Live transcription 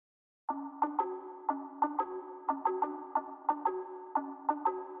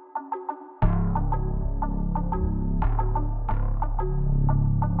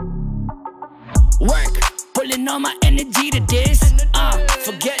pulling all my energy to this.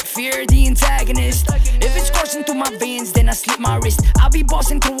 Forget fear, the antagonist. If it's coursing through my veins, then I slip my wrist. I'll be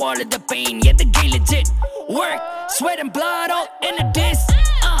bossing through all of the pain, yeah, the game legit. Work, sweat and blood all into this.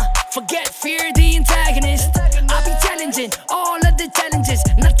 Forget fear, the antagonist. I'll be challenging all of the challenges.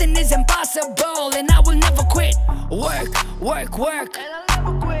 Nothing is impossible, and I will never quit. Work, work, work. And I'll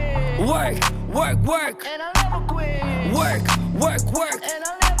never quit. Work, work, work. And I'll never quit. Work, work, work. And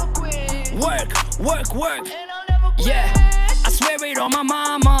I'll never quit. Work, work, work. And I'll never quit. Yeah, I swear it on my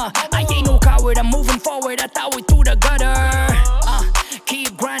mama. I ain't no coward, I'm moving forward. I thought we through the gutter.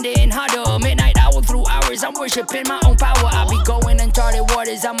 Keep grinding harder, midnight owl through hours. I'm worshiping my own power. I be going uncharted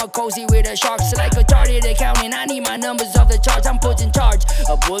waters. I'm a cozy with the sharks, like a target accounting. I need my numbers off the charts. I'm put in charge.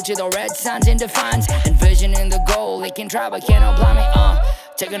 A bull to the red signs and defines. Envisioning the goal. They can try but cannot blind me.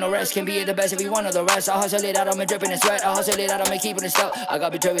 Taking no rest can be the best if you one of the rest. I hustle it out of me dripping in sweat. I hustle it out of me keeping it stuck. I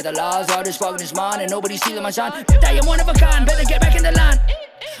got betrayed with the laws. All this fucking is mine and nobody's stealing my shine. I am one of a kind. Better get back in the line.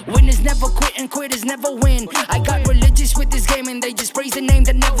 Winners never quit and quitters never win. I got religious with this game and they just praise the name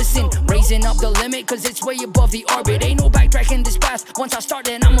that never sin. Raising up the limit cause it's way above the orbit. Ain't no backtracking this path. Once I start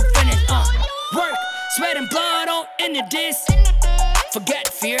then I'ma finish. Work, sweat and blood all into this. Forget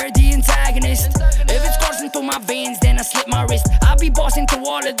fear, the antagonist. If it's coursing through my veins, then I slip my wrist. I'll be bossing through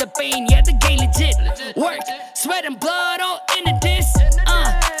all of the pain, yeah, the game legit. Work, sweat and blood all into this.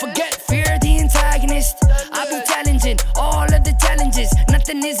 Forget fear, the antagonist. I'll be challenging all of the challenges.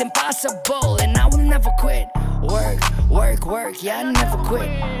 Nothing is impossible, and I will never quit. Work, work, work, yeah, I never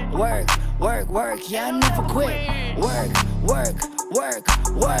quit. Work, work, work, yeah, I never quit. Work, work, work,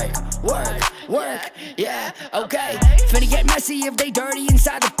 work, work, work, yeah, okay. Finna get messy if they dirty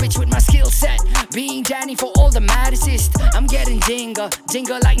inside the pitch with my skill set. Being Danny for all the mad assist. I'm getting jingle,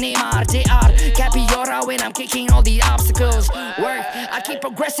 jingle like Neymar, JR. Capiora when I'm kicking all the obstacles. Work, I keep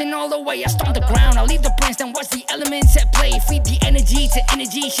progressing all the way. I stomp the ground, I'll leave the prince, then watch the elements at play. Feed the energy to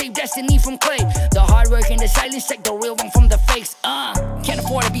energy, shape destiny from clay. The hard work and the silence, check the real one from the fakes. Can't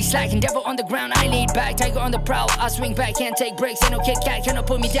afford to be slacking, devil on the ground, I laid back. Tiger on the prowl, I swing back, can't take breaks. Ain't no Kit Kat, cannot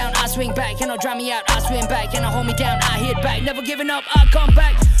put me down, I swing back. Cannot dry me out, I swim back. Cannot hold me down, I hit back. Never giving up, I come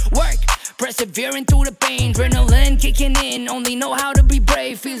back. Work, persevering through the pain. Adrenaline kicking in, only know how to be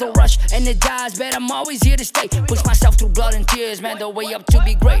brave. Feel the rush, energized, but I'm always here to stay. Push myself through blood and tears, man, the way up to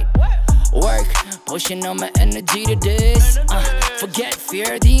be great. Work, pushing on my energy to this. Forget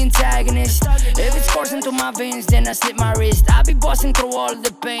fear, the antagonist. If it's coursing through my veins, then I slip my wrist. I'll be bossing through all of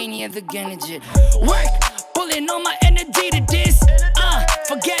the pain, yeah, the game legit. Work, pulling on my energy to this.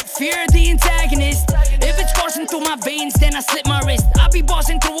 Forget fear, the antagonist. If it's coursing through my veins, then I slip my wrist. I'll be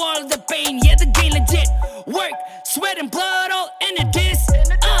bossing through all of the pain, yeah, the game legit. Work, sweat and blood all into this.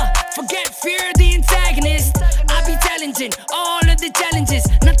 Forget fear, the antagonist. I'll be challenging all of the challenges.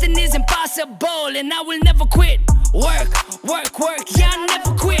 Nothing is impossible, and I will never quit. Work, work, work, yeah, I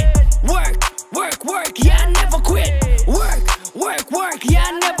never quit.